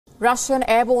Russian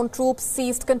airborne troops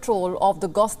seized control of the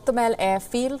Gostomel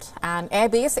airfield, an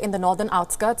airbase in the northern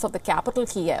outskirts of the capital,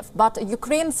 Kiev. But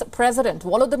Ukraine's President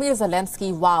Volodymyr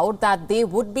Zelensky vowed that they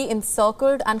would be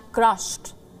encircled and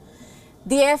crushed.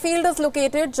 The airfield is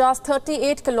located just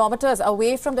 38 kilometers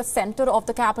away from the center of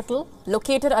the capital.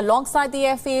 Located alongside the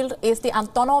airfield is the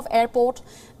Antonov Airport.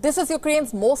 This is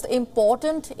Ukraine's most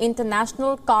important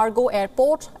international cargo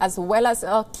airport, as well as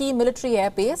a key military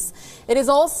airbase. It is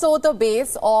also the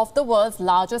base of the world's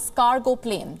largest cargo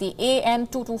plane, the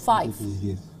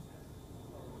AN-225.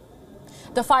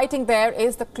 The fighting there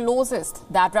is the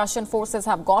closest that Russian forces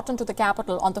have gotten to the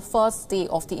capital on the first day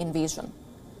of the invasion.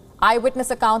 Eyewitness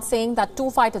accounts saying that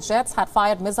 2 fighter jets had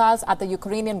fired missiles at the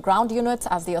Ukrainian ground units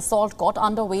as the assault got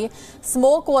underway.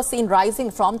 Smoke was seen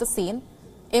rising from the scene.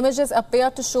 Images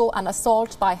appear to show an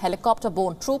assault by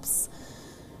helicopter-borne troops.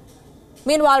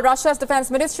 Meanwhile, Russia's defense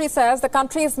ministry says the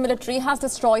country's military has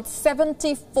destroyed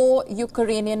 74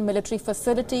 Ukrainian military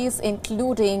facilities,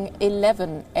 including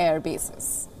 11 air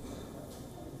bases.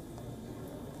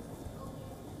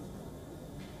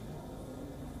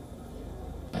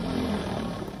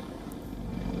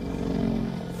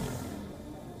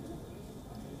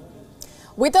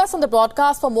 With us on the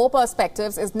broadcast for more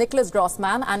perspectives is Nicholas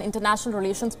Grossman, an international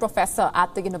relations professor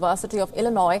at the University of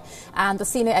Illinois and the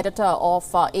senior editor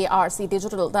of ARC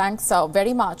Digital. Thanks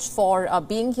very much for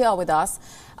being here with us.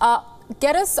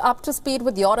 Get us up to speed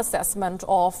with your assessment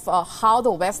of how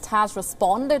the West has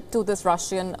responded to this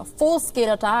Russian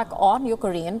full-scale attack on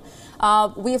Ukraine.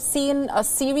 We've seen a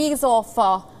series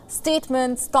of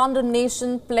statements,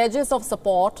 condemnation, pledges of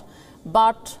support,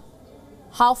 but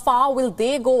how far will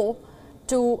they go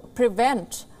to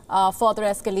prevent further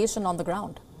escalation on the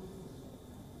ground?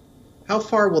 How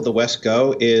far will the West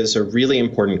go is a really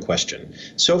important question.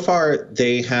 So far,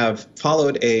 they have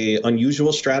followed an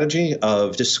unusual strategy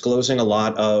of disclosing a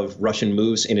lot of Russian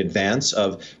moves in advance,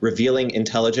 of revealing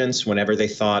intelligence whenever they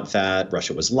thought that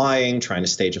Russia was lying, trying to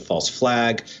stage a false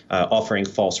flag, offering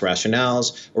false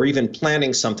rationales, or even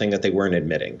planning something that they weren't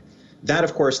admitting. That,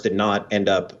 of course, did not end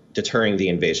up deterring the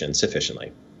invasion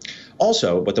sufficiently.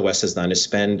 Also, what the West has done is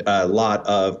spend a lot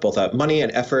of both money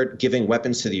and effort giving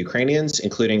weapons to the Ukrainians,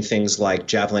 including things like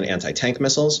Javelin anti-tank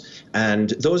missiles.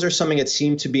 And those are something that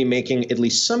seem to be making at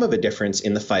least some of a difference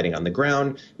in the fighting on the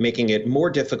ground, making it more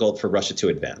difficult for Russia to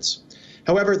advance.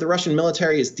 However, the Russian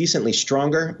military is decently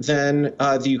stronger than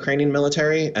the Ukrainian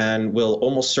military and will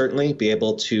almost certainly be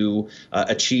able to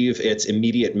achieve its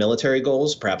immediate military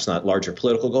goals, perhaps not larger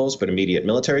political goals, but immediate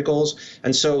military goals.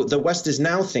 And so the West is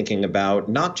now thinking about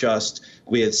not just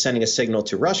with sending a signal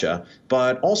to Russia,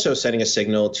 but also sending a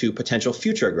signal to potential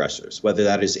future aggressors, whether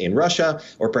that is in Russia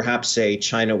or perhaps, say,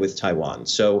 China with Taiwan.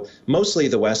 So mostly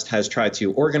the West has tried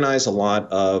to organize a lot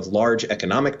of large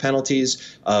economic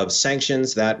penalties, of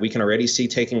sanctions that we can already see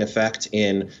taking effect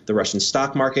in the Russian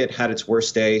stock market, had its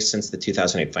worst day since the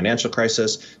 2008 financial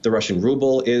crisis. The Russian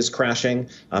ruble is crashing,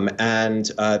 and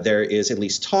there is at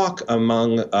least talk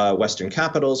among Western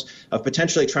capitals of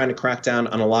potentially trying to crack down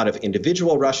on a lot of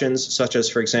individual Russians, such as,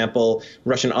 for example,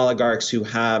 Russian oligarchs who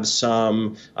have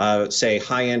some, say,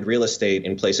 high-end real estate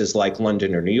in places like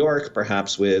London or New York,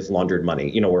 perhaps with laundered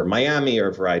money, or Miami or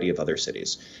a variety of other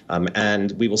cities.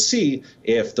 And we will see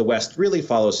if the West really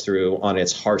follows through on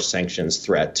its harsh sanctions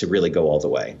threat to really go all the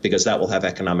way, because that will have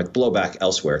economic blowback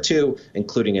elsewhere too,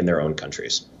 including in their own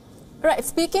countries. Right.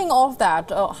 Speaking of that,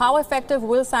 how effective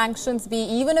will sanctions be,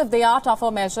 even if they are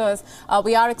tougher measures?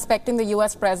 We are expecting the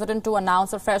U.S. president to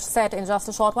announce a fresh set in just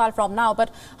a short while from now, but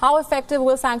how effective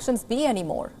will sanctions be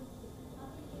anymore?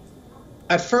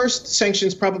 At first,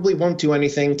 sanctions probably won't do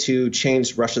anything to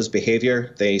change Russia's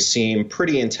behavior. They seem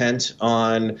pretty intent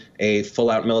on a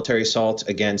full-out military assault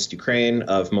against Ukraine,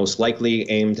 of most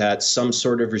likely aimed at some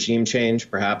sort of regime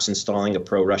change, perhaps installing a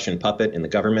pro-Russian puppet in the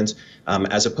government,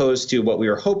 as opposed to what we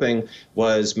were hoping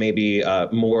was maybe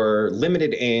more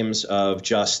limited aims of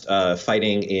just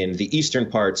fighting in the eastern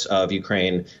parts of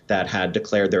Ukraine that had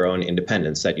declared their own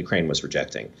independence that Ukraine was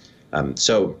rejecting.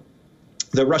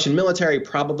 The Russian military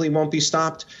probably won't be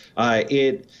stopped.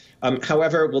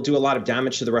 However, will do a lot of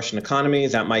damage to the Russian economy.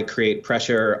 That might create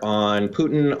pressure on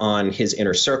Putin, on his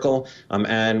inner circle,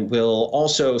 and will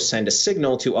also send a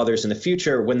signal to others in the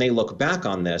future when they look back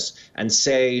on this and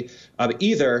say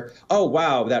either, oh,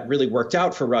 wow, that really worked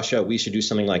out for Russia, we should do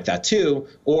something like that too,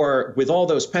 or with all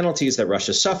those penalties that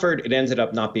Russia suffered, it ended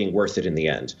up not being worth it in the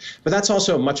end. But that's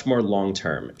also much more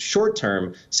long-term.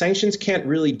 Short-term, sanctions can't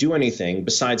really do anything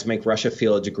besides make Russia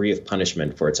feel a degree of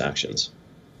punishment for its actions.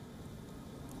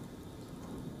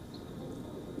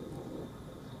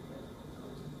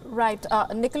 Right.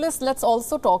 Nicholas, let's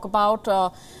also talk about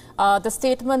the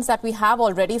statements that we have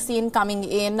already seen coming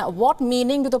in, what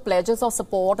meaning do the pledges of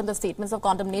support and the statements of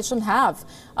condemnation have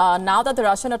now that the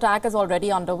Russian attack is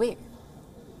already underway?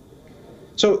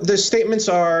 So the statements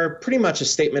are pretty much a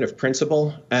statement of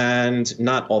principle and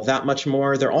not all that much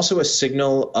more. They're also a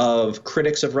signal of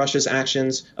critics of Russia's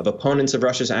actions, of opponents of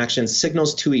Russia's actions,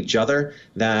 signals to each other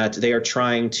that they are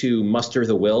trying to muster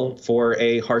the will for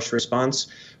a harsh response.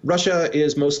 Russia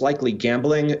is most likely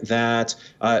gambling that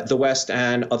the West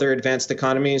and other advanced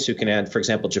economies, who can add, for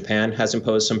example, Japan has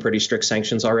imposed some pretty strict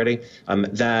sanctions already,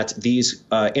 that these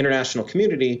international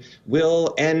community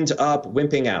will end up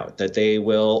wimping out, that they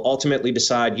will ultimately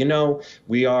decide, you know,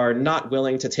 we are not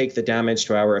willing to take the damage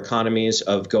to our economies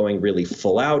of going really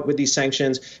full out with these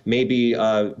sanctions. Maybe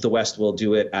the West will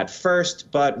do it at first,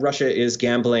 but Russia is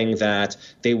gambling that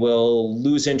they will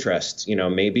lose interest, you know,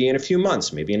 maybe in a few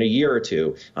months, maybe in a year or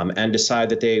two. And decide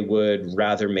that they would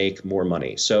rather make more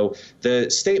money. So the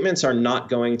statements are not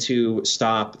going to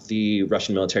stop the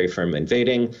Russian military from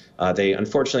invading. They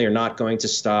unfortunately are not going to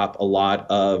stop a lot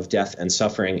of death and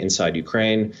suffering inside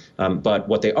Ukraine. But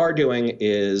what they are doing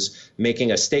is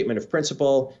making a statement of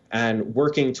principle and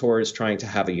working towards trying to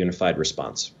have a unified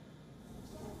response.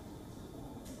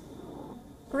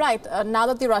 Right. Now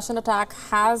that the Russian attack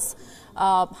has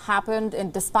happened,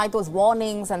 and despite those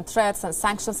warnings and threats and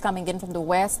sanctions coming in from the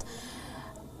West,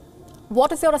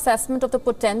 what is your assessment of the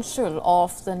potential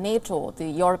of the NATO, the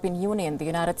European Union, the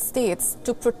United States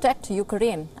to protect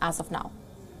Ukraine as of now?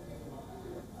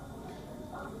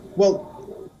 Well,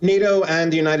 NATO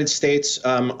and the United States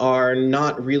are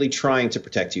not really trying to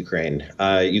protect Ukraine.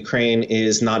 Ukraine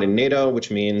is not in NATO,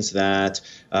 which means that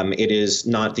it is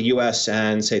not the U.S.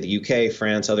 and, say, the UK,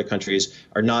 France, other countries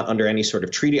are not under any sort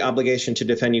of treaty obligation to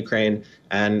defend Ukraine.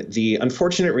 And the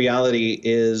unfortunate reality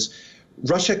is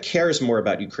Russia cares more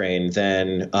about Ukraine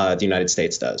than the United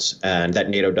States does, and that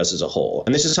NATO does as a whole.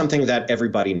 And this is something that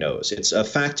everybody knows. It's a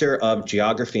factor of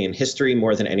geography and history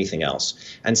more than anything else.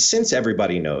 And since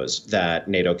everybody knows that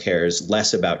NATO cares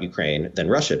less about Ukraine than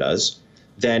Russia does,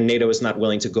 then NATO is not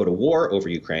willing to go to war over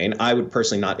Ukraine. I would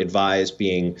personally not advise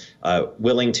being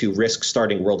willing to risk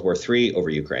starting World War III over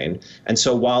Ukraine. And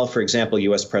so while, for example,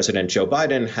 U.S. President Joe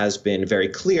Biden has been very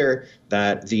clear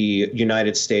that the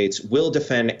United States will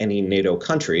defend any NATO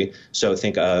country, so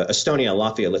think Estonia,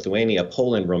 Latvia, Lithuania,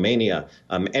 Poland, Romania,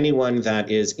 anyone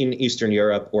that is in Eastern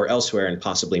Europe or elsewhere and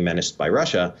possibly menaced by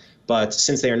Russia. But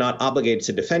since they are not obligated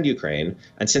to defend Ukraine,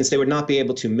 and since they would not be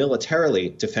able to militarily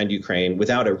defend Ukraine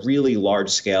without a really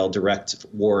large-scale direct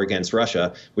war against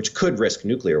Russia, which could risk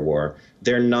nuclear war,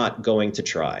 they're not going to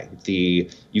try. The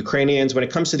Ukrainians, when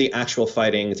it comes to the actual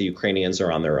fighting, the Ukrainians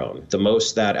are on their own. The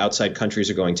most that outside countries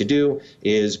are going to do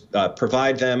is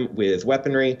provide them with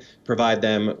weaponry, provide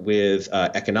them with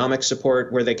economic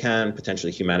support where they can,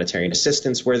 potentially humanitarian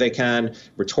assistance where they can,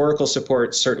 rhetorical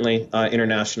support, certainly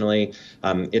internationally.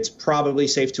 It's probably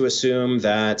safe to assume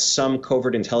that some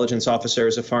covert intelligence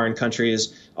officers of foreign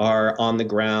countries are on the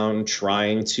ground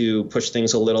trying to push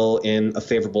things a little in a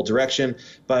favorable direction,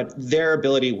 but their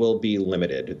ability will be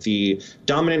limited. The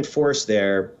dominant force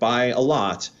there, by a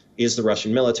lot, is the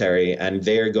Russian military, and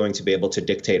they're going to be able to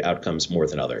dictate outcomes more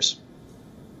than others.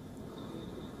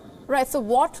 Right. So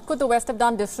what could the West have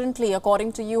done differently,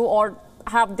 according to you, or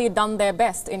have they done their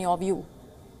best, in your view?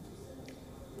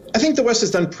 I think the West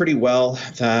has done pretty well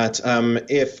that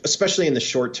especially in the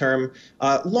short term,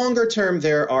 longer term,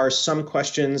 there are some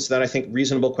questions that I think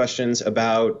reasonable questions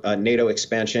about NATO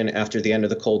expansion after the end of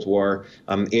the Cold War.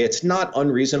 It's not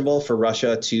unreasonable for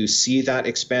Russia to see that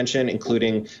expansion,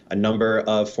 including a number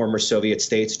of former Soviet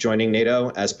states joining NATO,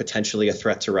 as potentially a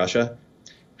threat to Russia.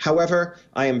 However,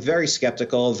 I am very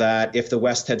skeptical that if the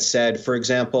West had said, for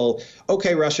example,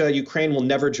 okay, Russia, Ukraine will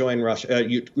never join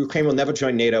Ukraine will never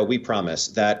join NATO, we promise,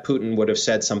 that Putin would have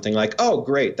said something like, oh,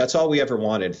 great, that's all we ever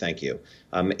wanted, thank you.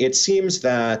 It seems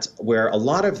that where a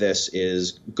lot of this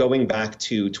is going back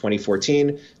to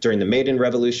 2014 during the Maidan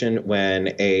Revolution,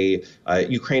 when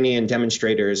Ukrainian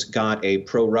demonstrators got a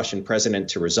pro-Russian president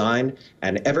to resign.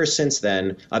 And ever since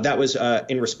then, that was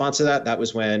in response to that, that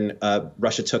was when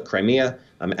Russia took Crimea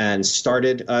and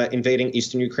started invading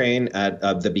eastern Ukraine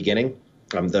at the beginning.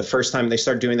 The first time they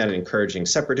started doing that and encouraging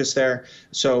separatists there.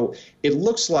 So it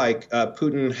looks like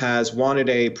Putin has wanted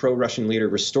a pro-Russian leader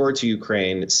restored to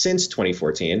Ukraine since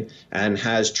 2014 and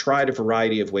has tried a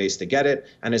variety of ways to get it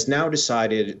and has now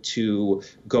decided to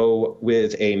go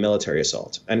with a military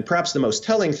assault. And perhaps the most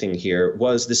telling thing here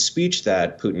was the speech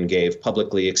that Putin gave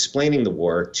publicly explaining the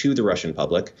war to the Russian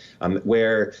public,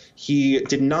 where he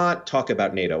did not talk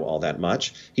about NATO all that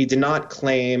much. He did not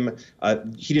claim,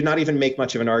 he did not even make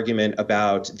much of an argument about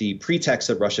about the pretext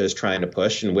that Russia is trying to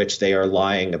push, in which they are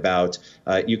lying about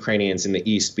Ukrainians in the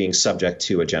East being subject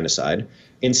to a genocide.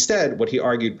 Instead, what he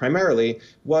argued primarily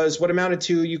was what amounted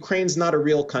to Ukraine's not a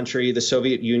real country. The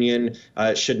Soviet Union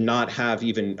should not have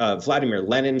even, Vladimir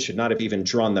Lenin should not have even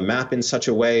drawn the map in such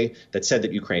a way that said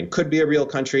that Ukraine could be a real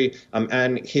country.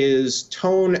 And his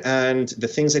tone and the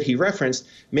things that he referenced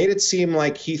made it seem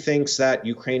like he thinks that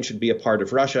Ukraine should be a part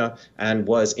of Russia and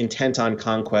was intent on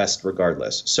conquest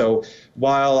regardless. So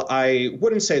while I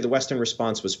wouldn't say the Western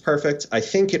response was perfect, I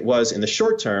think it was in the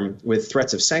short term, with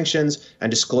threats of sanctions and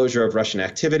disclosure of Russian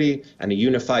activity and a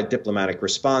unified diplomatic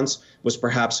response, was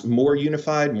perhaps more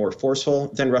unified, more forceful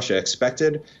than Russia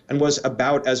expected, and was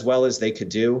about as well as they could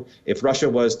do. If Russia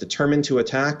was determined to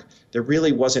attack, there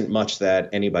really wasn't much that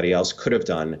anybody else could have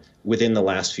done within the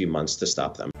last few months to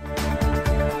stop them.